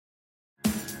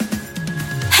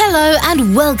Hello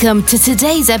and welcome to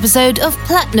today's episode of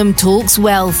Platinum Talks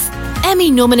Wealth.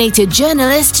 Emmy-nominated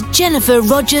journalist Jennifer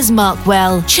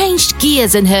Rogers-Markwell changed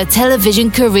gears in her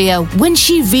television career when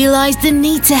she realized the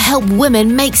need to help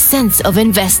women make sense of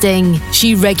investing.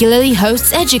 She regularly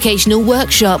hosts educational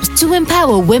workshops to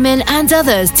empower women and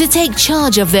others to take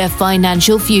charge of their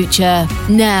financial future.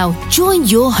 Now, join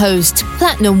your host,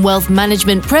 Platinum Wealth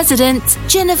Management President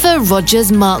Jennifer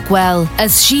Rogers-Markwell,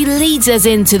 as she leads us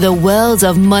into the world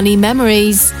of money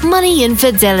memories, money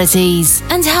infidelities,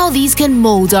 and how these can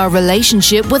mold our relationship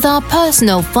with our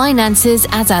personal finances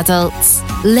as adults.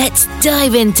 Let's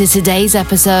dive into today's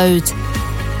episode.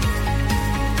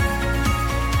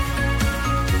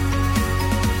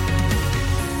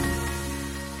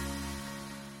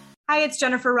 Hi, it's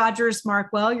Jennifer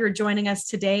Rogers-Markwell. You're joining us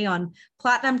today on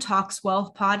Platinum Talks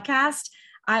Wealth podcast.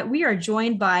 We are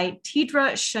joined by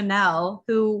Tidra Chanel,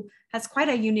 who has quite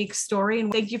a unique story.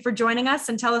 And thank you for joining us,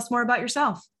 and tell us more about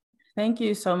yourself. Thank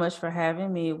you so much for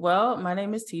having me. Well, my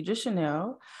name is Tidra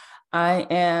Chanel. I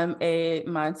am a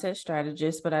mindset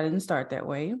strategist, but I didn't start that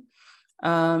way.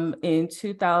 In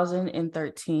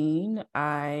 2013,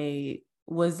 I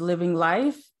was living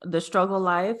life, the struggle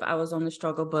life. I was on the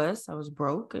struggle bus. I was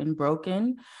broke and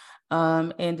broken,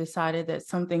 and decided that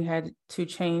something had to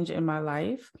change in my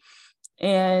life.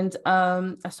 And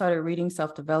I started reading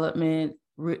self-development.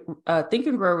 Think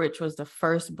and Grow Rich was the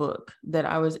first book that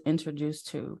I was introduced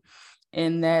to,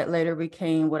 and that later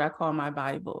became what I call my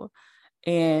Bible.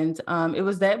 And it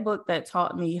was that book that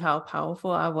taught me how powerful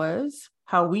I was,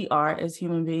 how we are as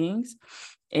human beings,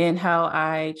 and how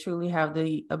I truly have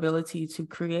the ability to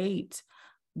create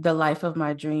the life of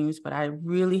my dreams. But I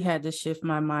really had to shift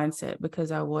my mindset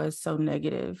because I was so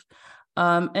negative.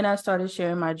 And I started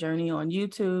sharing my journey on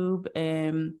YouTube,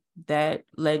 and that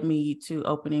led me to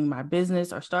opening my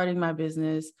business or starting my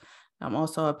business. I'm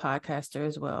also a podcaster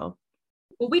as well.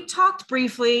 Well, we talked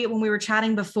briefly when we were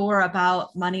chatting before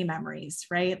about money memories,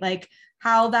 right? Like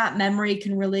how that memory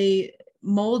can really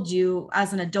mold you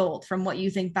as an adult from what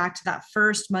you think back to that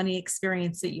first money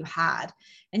experience that you had.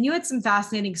 And you had some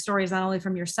fascinating stories, not only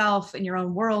from yourself in your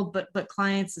own world, but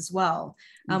clients as well.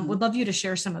 Would love you to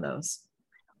share some of those.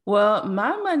 Well,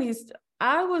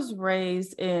 I was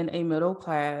raised in a middle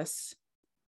class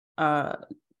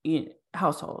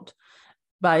household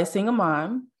by a single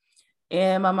mom.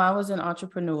 And my mom was an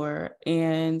entrepreneur,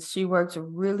 and she worked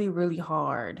really, really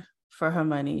hard for her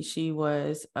money. She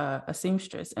was a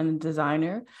seamstress and a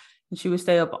designer, and she would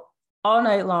stay up all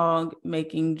night long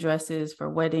making dresses for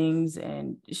weddings,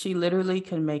 and she literally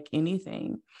could make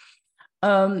anything.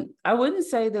 I wouldn't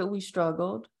say that we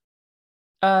struggled.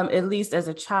 At least as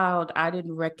a child, I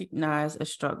didn't recognize a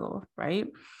struggle, right?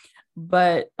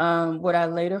 But what I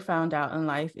later found out in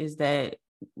life is that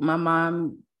my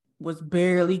mom was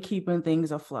barely keeping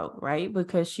things afloat, right?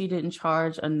 Because she didn't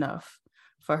charge enough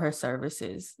for her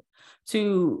services.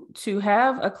 To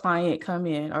have a client come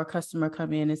in or customer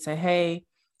come in and say, hey,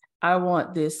 I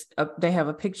want this. They have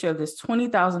a picture of this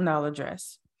 $20,000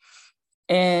 dress.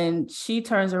 And she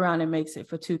turns around and makes it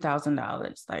for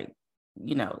 $2,000. Like,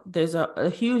 there's a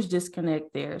huge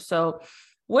disconnect there. So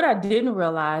what I didn't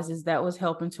realize is that was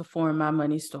helping to form my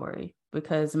money story,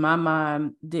 because my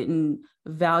mom didn't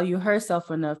value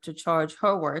herself enough to charge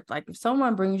her worth. Like if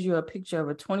someone brings you a picture of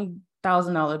a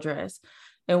 $20,000 dress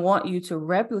and want you to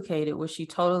replicate it, which she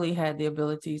totally had the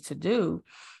ability to do,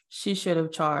 she should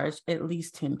have charged at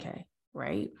least $10K,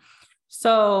 right?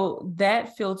 So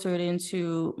that filtered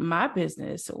into my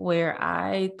business, where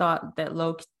I thought that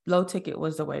low ticket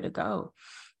was the way to go.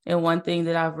 And one thing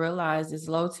that I've realized is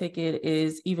low ticket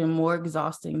is even more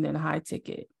exhausting than high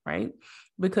ticket, right?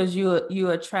 Because you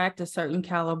attract a certain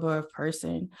caliber of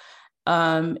person.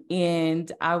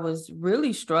 And I was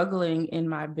really struggling in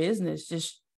my business,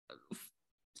 just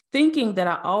thinking that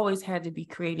I always had to be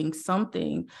creating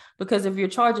something, because if you're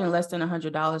charging less than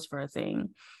 $100 for a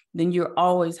thing, then you're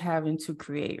always having to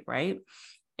create, right?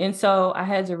 And so I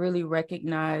had to really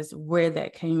recognize where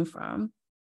that came from.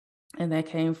 And that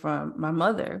came from my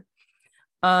mother.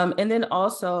 And then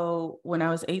also when I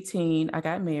was 18, I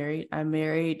got married. I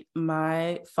married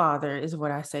my father, is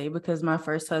what I say, because my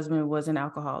first husband was an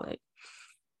alcoholic.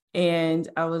 And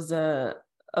I was a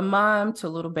mom to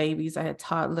little babies. I had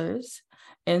toddlers.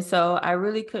 And so I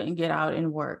really couldn't get out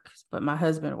and work, but my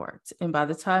husband worked. And by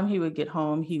the time he would get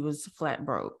home, he was flat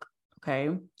broke, okay,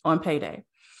 on payday.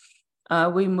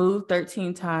 We moved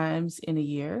 13 times in a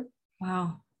year.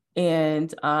 Wow. And,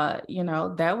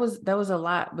 that was a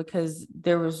lot, because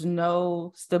there was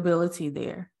no stability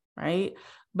there, right?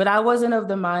 But I wasn't of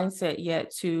the mindset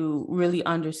yet to really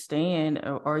understand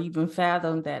or even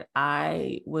fathom that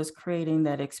I was creating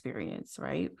that experience,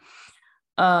 right?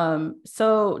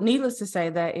 So needless to say,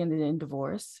 that ended in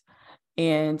divorce.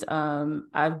 And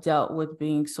I've dealt with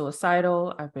being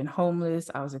suicidal. I've been homeless.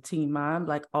 I was a teen mom,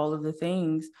 like all of the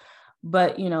things.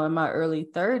 But, in my early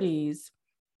 30s,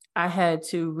 I had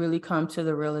to really come to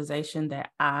the realization that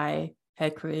I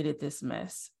had created this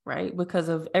mess, right? Because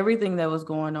of everything that was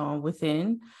going on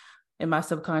within in my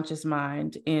subconscious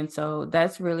mind. And so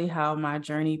that's really how my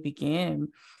journey began.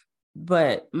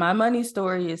 But my money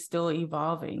story is still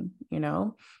evolving,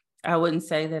 I wouldn't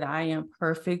say that I am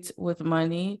perfect with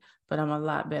money, but I'm a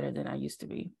lot better than I used to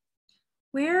be.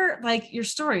 Your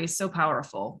story is so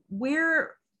powerful.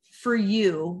 Where for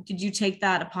you did you take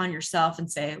that upon yourself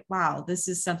and say, wow, this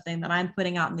is something that I'm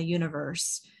putting out in the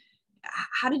universe?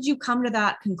 How did you come to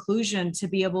that conclusion to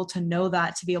be able to know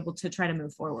that, to be able to try to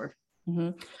move forward?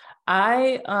 Mm-hmm.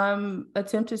 I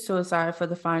attempted suicide for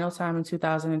the final time in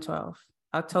 2012,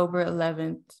 October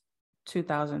 11th,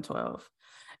 2012.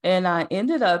 And I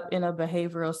ended up in a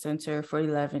behavioral center for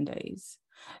 11 days.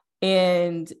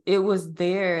 And it was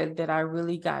there that I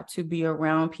really got to be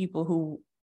around people who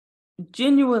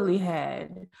genuinely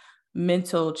had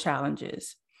mental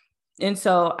challenges. And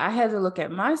so I had to look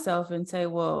at myself and say,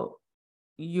 well,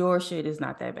 your shit is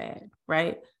not that bad,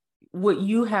 right? What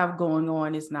you have going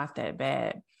on is not that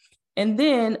bad. And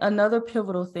then another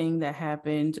pivotal thing that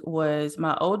happened was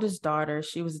my oldest daughter,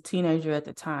 she was a teenager at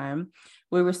the time.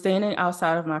 We were standing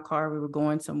outside of my car. We were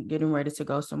getting ready to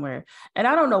go somewhere. And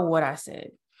I don't know what I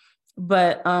said,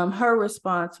 but her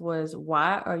response was,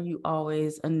 why are you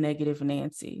always a negative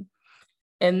Nancy?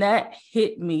 And that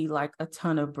hit me like a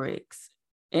ton of bricks.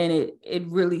 And it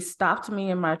really stopped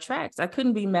me in my tracks. I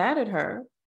couldn't be mad at her,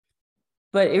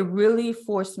 but it really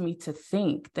forced me to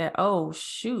think that, oh,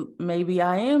 shoot, maybe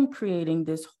I am creating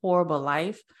this horrible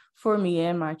life for me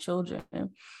and my children.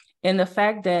 And the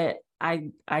fact that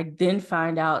I then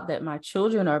find out that my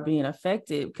children are being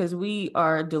affected because we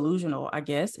are delusional, I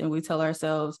guess, and we tell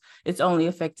ourselves it's only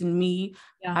affecting me.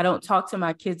 Yeah. I don't talk to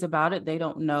my kids about it. They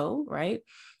don't know, right?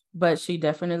 But she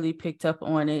definitely picked up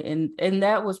on it. And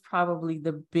that was probably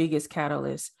the biggest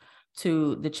catalyst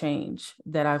to the change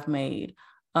that I've made.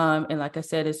 And like I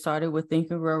said, it started with Think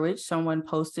and Grow Rich. Someone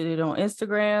posted it on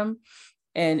Instagram.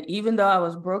 And even though I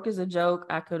was broke as a joke,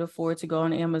 I could afford to go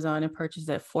on Amazon and purchase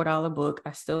that $4 book.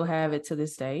 I still have it to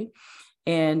this day.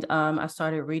 And I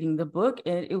started reading the book.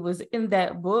 And it was in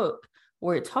that book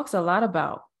where it talks a lot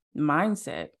about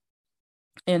mindset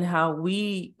and how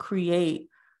we create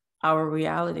our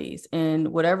realities. And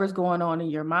whatever's going on in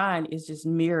your mind is just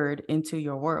mirrored into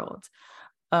your world.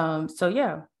 So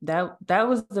yeah, that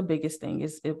was the biggest thing.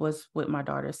 It was what my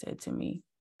daughter said to me.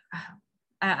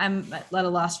 I'm at a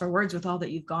loss for words with all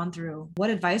that you've gone through. What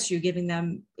advice are you giving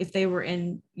them if they were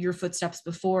in your footsteps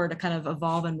before to kind of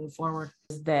evolve and move forward?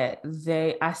 That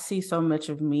I see so much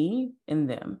of me in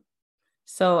them.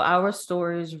 So our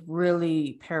stories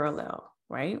really parallel,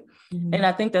 right? Mm-hmm. And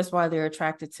I think that's why they're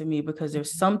attracted to me, because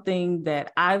there's something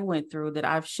that I went through that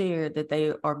I've shared that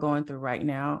they are going through right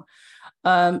now.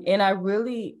 And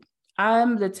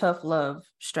I'm the tough love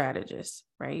strategist,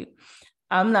 right?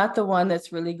 I'm not the one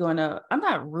that's really I'm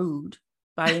not rude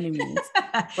by any means,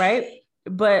 right?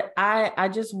 But I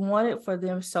just want it for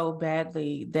them so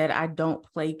badly that I don't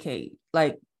placate.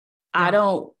 Like, yeah. I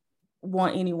don't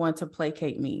want anyone to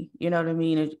placate me, you know what I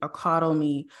mean? Or coddle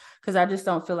me, because I just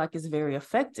don't feel like it's very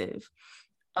effective.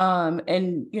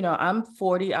 And, I'm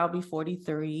 40, I'll be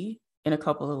 43 in a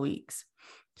couple of weeks.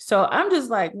 So I'm just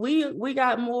like, we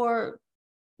got more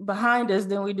behind us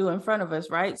than we do in front of us,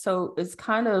 right? So it's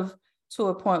kind of to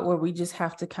a point where we just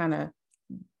have to kind of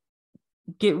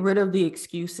get rid of the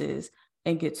excuses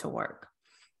and get to work.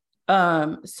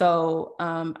 So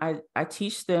I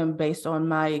teach them based on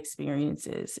my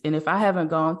experiences. And if I haven't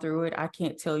gone through it, I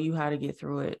can't tell you how to get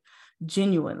through it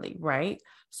genuinely, right?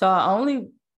 So I only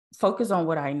focus on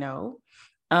what I know.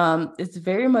 It's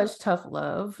very much tough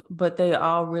love, but they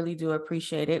all really do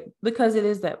appreciate it because it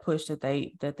is that push that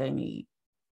they need.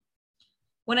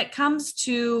 When it comes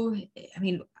to,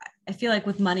 I feel like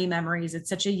with money memories, it's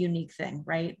such a unique thing,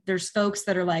 right? There's folks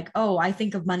that are like, oh, I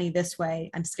think of money this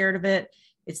way. I'm scared of it.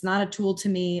 It's not a tool to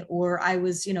me. Or I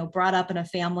was, brought up in a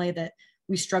family that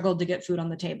we struggled to get food on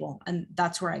the table. And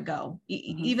that's where I go.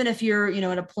 Mm-hmm. Even if you're,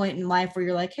 at a point in life where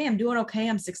you're like, hey, I'm doing okay.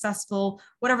 I'm successful,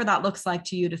 whatever that looks like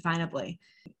to you definably.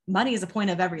 Money is a point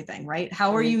of everything, right?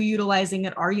 How are you utilizing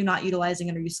it? Are you not utilizing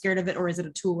it? Are you scared of it? Or is it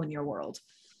a tool in your world?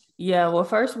 Yeah, well,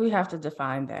 first we have to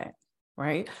define that,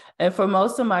 right? And for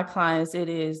most of my clients,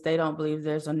 they don't believe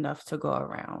there's enough to go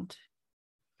around.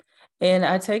 And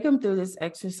I take them through this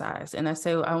exercise and I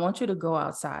say, I want you to go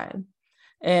outside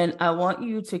and I want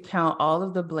you to count all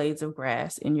of the blades of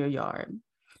grass in your yard.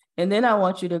 And then I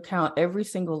want you to count every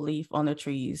single leaf on the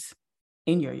trees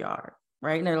in your yard,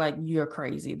 right? And they're like, you're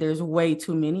crazy. There's way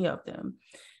too many of them.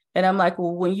 And I'm like,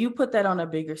 well, when you put that on a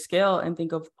bigger scale and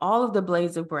think of all of the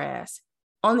blades of grass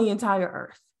on the entire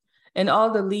earth and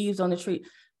all the leaves on the tree,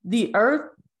 the earth,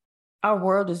 our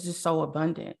world is just so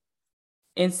abundant.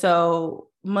 And so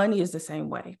money is the same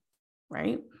way,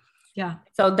 right? Yeah.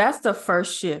 So that's the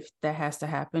first shift that has to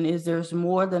happen, is there's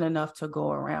more than enough to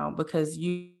go around, because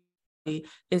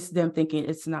it's them thinking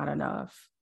it's not enough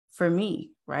for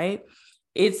me, right?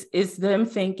 It's them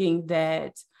thinking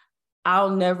that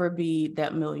I'll never be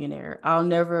that millionaire. I'll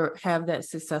never have that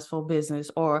successful business,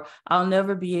 or I'll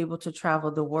never be able to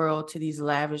travel the world to these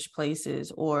lavish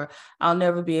places, or I'll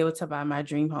never be able to buy my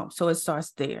dream home. So it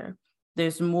starts there.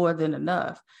 There's more than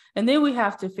enough. And then we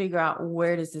have to figure out,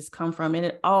 where does this come from? And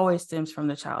it always stems from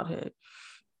the childhood.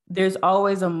 There's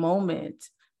always a moment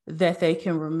that they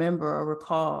can remember or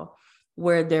recall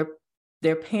where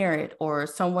their parent or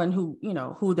someone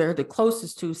who they're the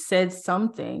closest to said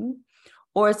something,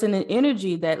 or it's an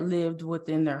energy that lived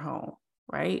within their home,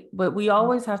 right? But we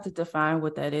always have to define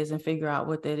what that is and figure out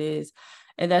what that is.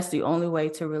 And that's the only way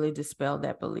to really dispel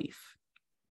that belief.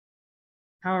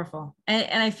 Powerful.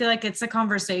 And I feel like it's a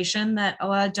conversation that a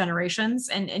lot of generations,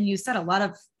 and you said a lot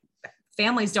of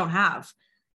families don't have.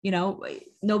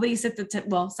 Nobody sits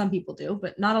well, some people do,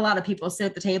 but not a lot of people sit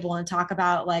at the table and talk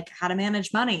about like how to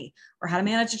manage money, or how to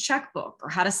manage a checkbook, or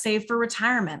how to save for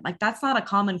retirement. Like, that's not a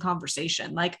common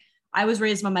conversation. Like, I was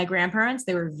raised by my grandparents.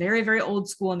 They were very, very old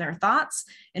school in their thoughts.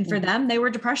 And for them, they were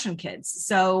depression kids.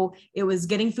 So it was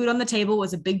getting food on the table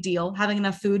was a big deal. Having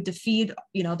enough food to feed,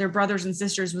 their brothers and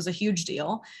sisters was a huge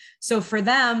deal. So for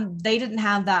them, they didn't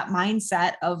have that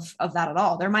mindset of that at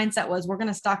all. Their mindset was, we're going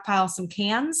to stockpile some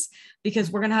cans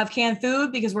because we're going to have canned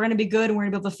food, because we're going to be good and we're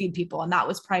going to be able to feed people. And that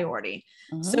was priority.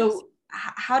 Mm-hmm. So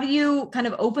how do you kind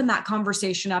of open that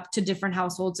conversation up to different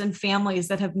households and families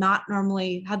that have not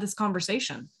normally had this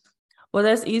conversation? Well,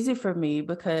 that's easy for me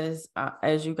because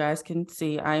as you guys can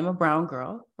see, I am a brown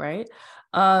girl, right?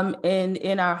 And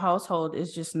in our household,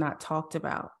 it's just not talked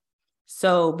about.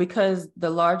 So because the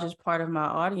largest part of my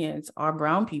audience are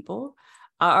brown people,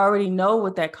 I already know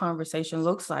what that conversation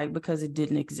looks like because it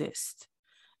didn't exist.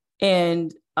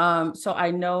 And so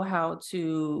I know how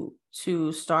to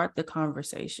start the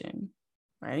conversation,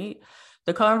 right?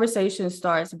 The conversation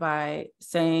starts by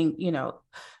saying,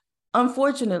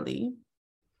 unfortunately,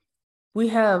 we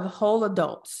have whole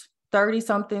adults,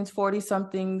 30-somethings,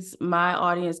 40-somethings. My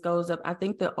audience goes up. I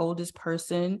think the oldest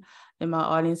person in my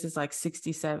audience is like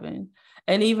 67.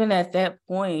 And even at that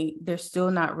point, they're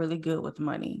still not really good with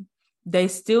money. They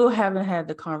still haven't had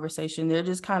the conversation. They're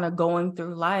just kind of going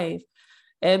through life,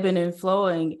 ebbing and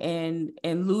flowing, and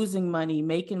losing money,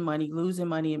 making money, losing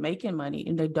money and making money.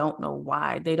 And they don't know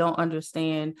why. They don't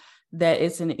understand that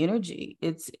it's an energy.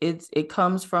 It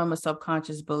comes from a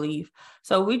subconscious belief.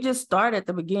 So we just start at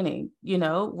the beginning.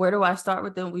 Where do I start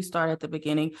with them? We start at the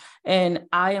beginning. And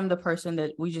I am the person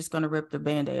that we just going to rip the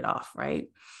Band-Aid off, right?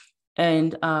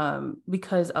 And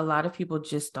because a lot of people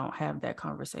just don't have that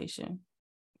conversation.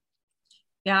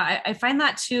 Yeah, I find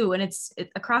that too. And it's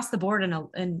across the board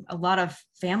in a lot of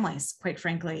families, quite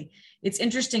frankly. It's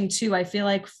interesting too. I feel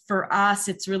like for us,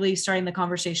 it's really starting the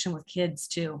conversation with kids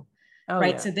too. Oh,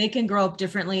 right. Yeah. So they can grow up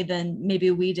differently than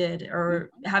maybe we did, or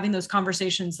having those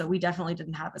conversations that we definitely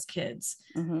didn't have as kids.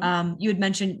 Mm-hmm. You had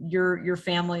mentioned your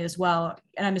family as well.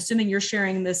 And I'm assuming you're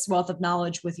sharing this wealth of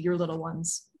knowledge with your little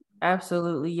ones.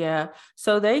 Absolutely. Yeah.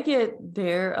 So they get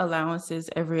their allowances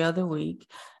every other week.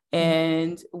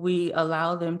 And we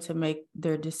allow them to make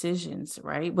their decisions,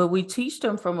 right? But we teach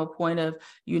them from a point of,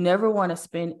 you never want to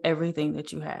spend everything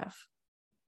that you have.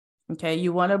 Okay,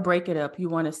 you want to break it up. You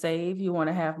want to save. You want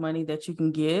to have money that you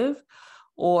can give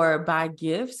or buy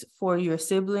gifts for your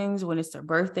siblings when it's their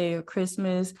birthday or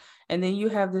Christmas. And then you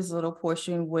have this little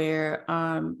portion where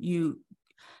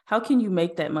how can you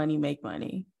make that money make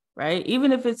money, right?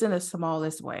 Even if it's in the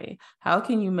smallest way, how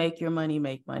can you make your money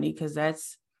make money? Because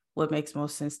that's what makes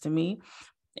most sense to me.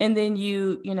 And then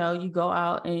you go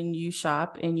out and you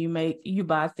shop and you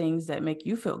buy things that make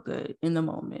you feel good in the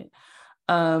moment.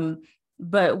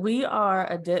 But we are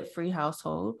a debt-free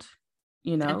household.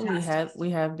 We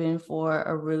have been for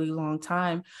a really long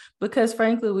time, because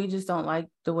frankly, we just don't like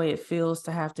the way it feels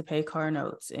to have to pay car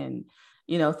notes and,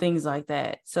 things like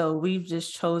that. So we've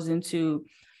just chosen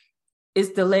it's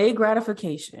delayed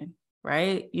gratification,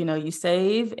 right? You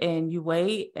save and you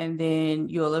wait, and then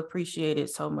you'll appreciate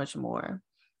it so much more.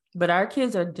 But our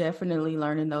kids are definitely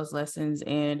learning those lessons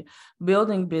and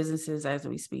building businesses as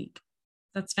we speak.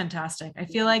 That's fantastic. I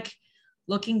feel like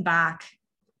looking back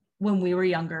when we were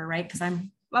younger, right? Because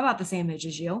I'm about the same age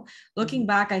as you. Looking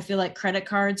back, I feel like credit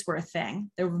cards were a thing.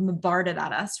 They were bombarded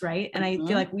at us, right? And I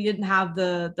feel like we didn't have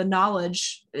the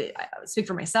knowledge. I speak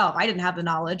for myself. I didn't have the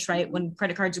knowledge, right? When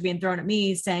credit cards were being thrown at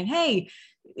me saying, hey,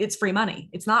 it's free money.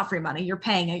 It's not free money. You're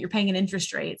paying it. You're paying an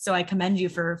interest rate. So I commend you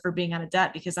for being out of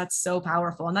debt, because that's so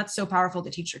powerful. And that's so powerful to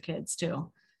teach your kids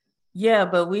too. Yeah,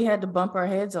 but we had to bump our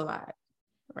heads a lot.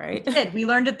 Right. We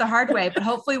learned it the hard way, but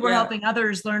hopefully we're helping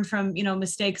others learn from,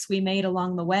 mistakes we made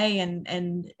along the way.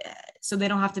 And so they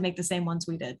don't have to make the same ones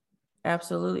we did.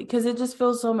 Absolutely. Because it just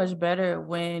feels so much better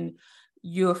when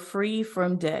you're free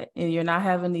from debt and you're not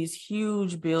having these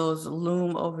huge bills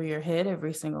loom over your head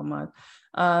every single month.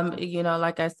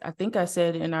 Like I think I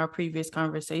said in our previous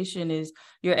conversation, is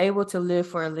you're able to live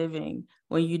for a living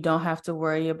when you don't have to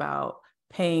worry about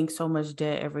paying so much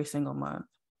debt every single month.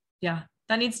 Yeah.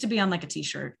 That needs to be on like a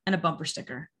t-shirt and a bumper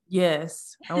sticker.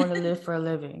 Yes. I want to live for a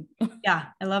living. Yeah.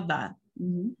 I love that.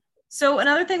 Mm-hmm. So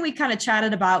another thing we kind of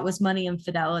chatted about was money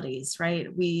infidelities,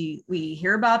 right? We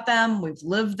hear about them. We've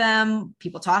lived them.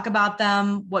 People talk about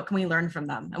them. What can we learn from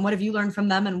them? And what have you learned from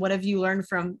them? And what have you learned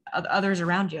from others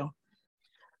around you?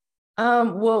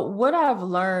 Well, what I've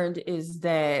learned is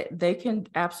that they can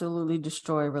absolutely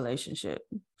destroy a relationship.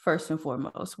 First and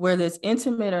foremost, whether it's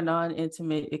intimate or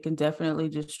non-intimate, it can definitely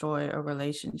destroy a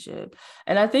relationship.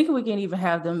 And I think we can even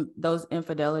have those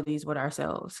infidelities with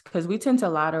ourselves, because we tend to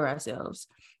lie to ourselves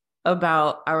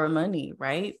about our money,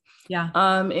 right? Yeah.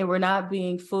 And we're not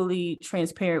being fully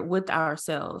transparent with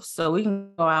ourselves. So we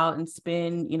can go out and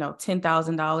spend,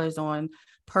 $10,000 on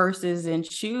purses and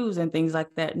shoes and things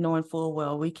like that, knowing full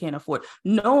well we can't afford,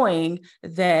 knowing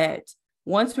that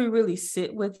once we really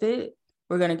sit with it,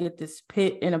 we're going to get this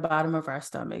pit in the bottom of our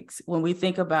stomachs. When we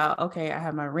think about, okay, I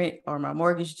have my rent or my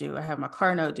mortgage due, I have my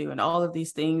car note due, and all of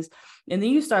these things. And then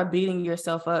you start beating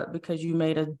yourself up because you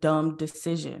made a dumb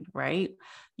decision, right?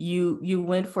 You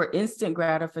went for instant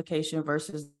gratification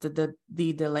versus the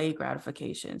delayed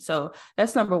gratification. So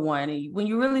that's number one. And when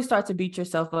you really start to beat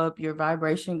yourself up, your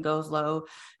vibration goes low,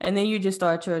 and then you just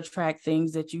start to attract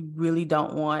things that you really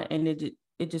don't want. And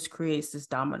it just creates this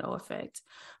domino effect.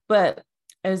 But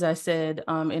as I said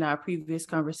in our previous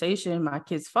conversation, my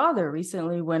kid's father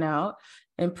recently went out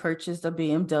and purchased a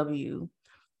BMW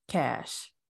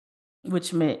cash,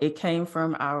 which meant it came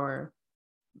from our,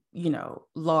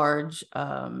 large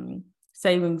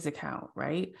savings account,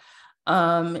 right?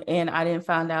 And I didn't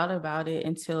find out about it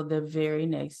until the very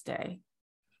next day.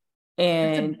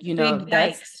 And,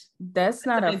 that's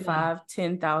not a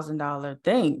 $5,000-$10,000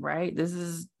 thing, right? This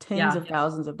is tens of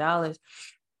thousands of dollars.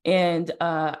 And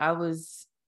I was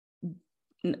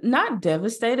not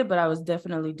devastated, but I was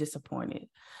definitely disappointed,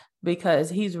 because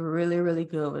he's really, really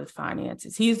good with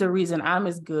finances. He's the reason I'm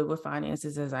as good with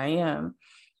finances as I am.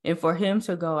 And for him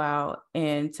to go out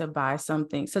and to buy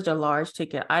something, such a large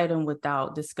ticket item,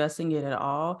 without discussing it at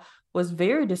all was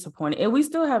very disappointing. And we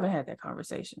still haven't had that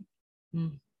conversation.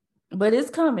 But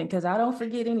it's coming, because I don't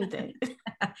forget anything.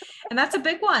 And that's a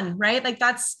big one, right? Like,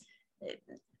 that's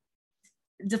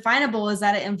definable. Is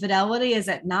that an infidelity? Is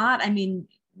it not? I mean,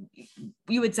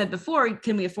 you had said before,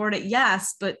 can we afford it?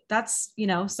 Yes, but that's,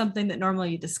 something that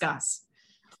normally you discuss.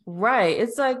 Right.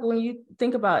 It's like when you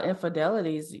think about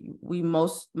infidelities,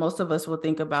 most of us will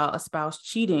think about a spouse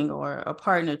cheating or a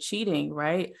partner cheating,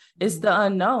 right? It's the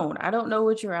unknown. I don't know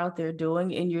what you're out there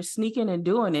doing, and you're sneaking and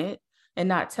doing it and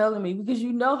not telling me, because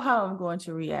you know how I'm going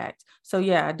to react. So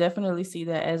yeah, I definitely see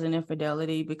that as an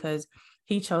infidelity, because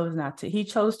he chose not to. He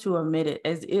chose to omit it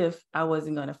as if I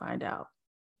wasn't going to find out.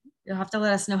 You'll have to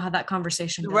let us know how that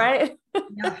conversation goes. Right?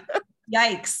 Yeah.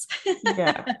 Yikes.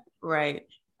 Yeah, right.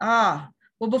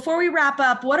 Well, before we wrap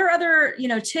up, what are other,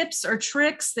 tips or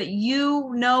tricks that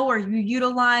you know or you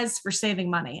utilize for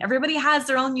saving money? Everybody has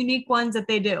their own unique ones that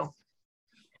they do.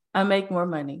 I make more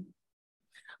money.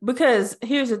 Because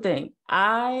here's the thing,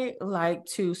 I like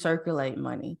to circulate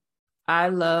money. I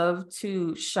love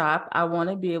to shop. I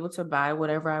want to be able to buy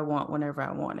whatever I want whenever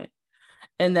I want it.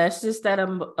 And that's just that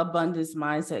abundance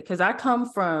mindset. Because I come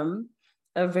from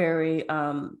a very,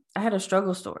 I had a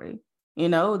struggle story.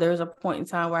 There was a point in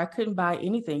time where I couldn't buy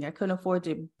anything. I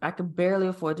could barely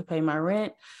afford to pay my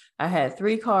rent. I had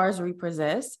 3 cars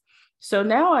repossessed. So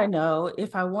now I know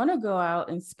if I want to go out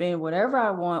and spend whatever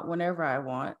I want, whenever I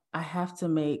want, I have to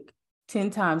make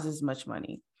 10 times as much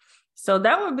money. So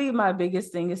that would be my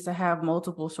biggest thing, is to have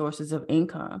multiple sources of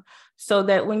income, so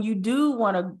that when you do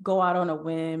want to go out on a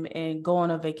whim and go on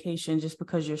a vacation just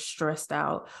because you're stressed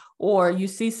out, or you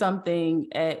see something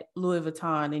at Louis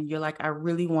Vuitton and you're like, I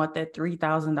really want that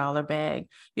 $3,000 bag,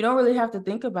 you don't really have to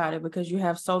think about it because you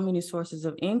have so many sources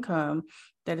of income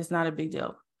that it's not a big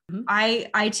deal.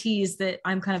 I tease that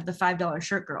I'm kind of the $5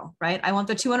 shirt girl, right? I want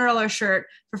the $200 shirt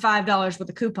for $5 with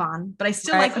a coupon, but I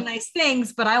still like the nice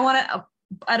things, but I want it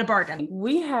at a bargain.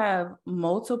 We have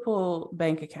multiple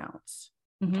bank accounts.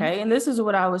 Okay. And this is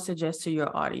what I would suggest to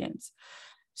your audience.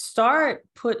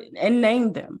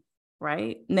 Name them,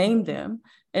 right? Name them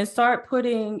and start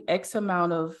putting X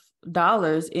amount of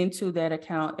dollars into that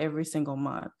account every single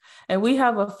month. And we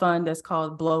have a fund that's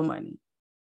called Blow Money.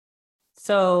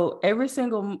 So every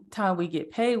single time we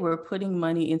get paid, we're putting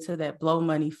money into that Blow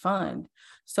Money fund.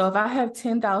 So if I have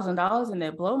 $10,000 in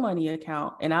that Blow Money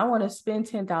account and I want to spend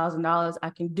 $10,000, I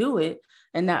can do it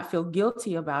and not feel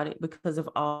guilty about it because of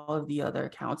all of the other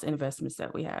accounts, investments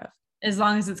that we have. As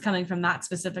long as it's coming from that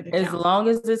specific account. As long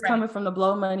as it's coming from the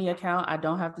Blow Money account, I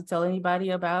don't have to tell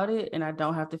anybody about it and I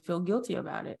don't have to feel guilty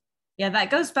about it. Yeah, that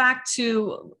goes back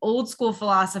to old school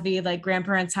philosophy. Like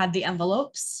grandparents had the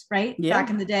envelopes, right? Yeah. Back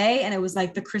in the day. And it was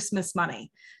like the Christmas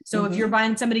money. So if you're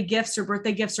buying somebody gifts or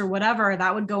birthday gifts or whatever,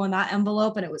 that would go in that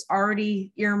envelope and it was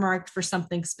already earmarked for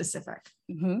something specific.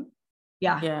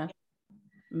 Yeah.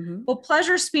 Well,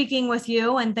 pleasure speaking with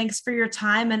you. And thanks for your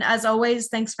time. And as always,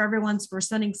 thanks for everyone for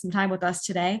spending some time with us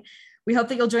today. We hope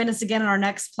that you'll join us again on our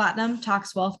next Platinum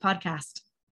Talks Wealth podcast.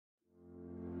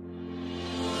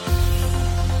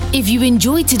 If you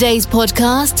enjoyed today's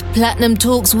podcast, Platinum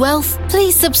Talks Wealth,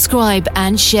 please subscribe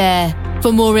and share.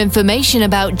 For more information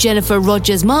about Jennifer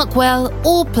Rogers Markwell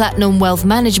or Platinum Wealth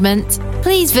Management,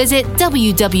 please visit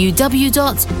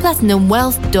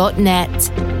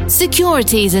www.platinumwealth.net.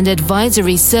 Securities and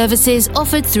advisory services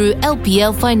offered through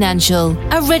LPL Financial,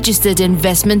 a registered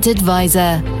investment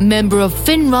advisor, member of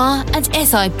FINRA and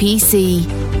SIPC.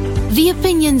 The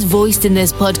opinions voiced in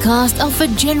this podcast are for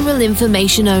general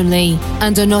information only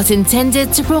and are not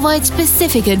intended to provide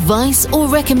specific advice or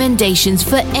recommendations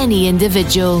for any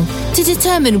individual. To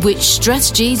determine which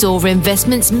strategies or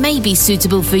investments may be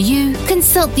suitable for you,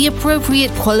 consult the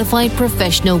appropriate qualified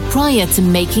professional prior to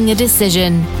making a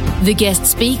decision. The guest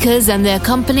speakers and their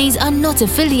companies are not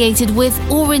affiliated with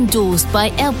or endorsed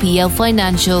by LPL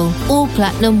Financial or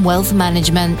Platinum Wealth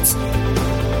Management.